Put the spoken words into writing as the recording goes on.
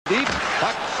deep.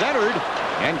 Puck centered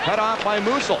and cut off by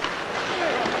Musil.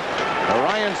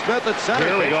 Ryan Smith at center.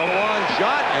 Here we go. A long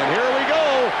shot, and here we go.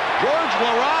 George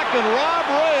Laraque and Rob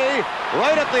Ray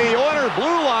right at the Oiler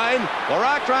blue line.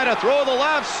 Laraque trying to throw the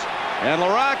lefts, and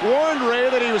Laraque warned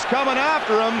Ray that he was coming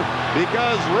after him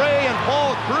because Ray and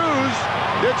Paul Cruz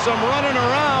did some running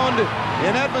around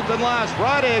in Edmonton last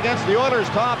Friday against the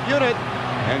Oilers' top unit,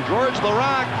 and George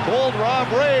Laraque told Rob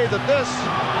Ray that this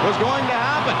was going to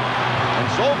happen. And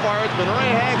so far it's been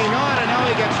Ray hanging on, and now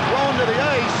he gets thrown to the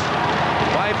ice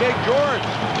by Big George.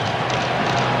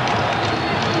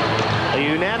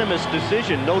 A unanimous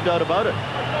decision, no doubt about it.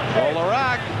 Well,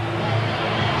 Laraque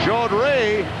showed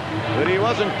Ray that he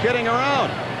wasn't kidding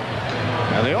around.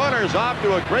 And the Oilers off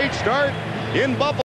to a great start in Buffalo.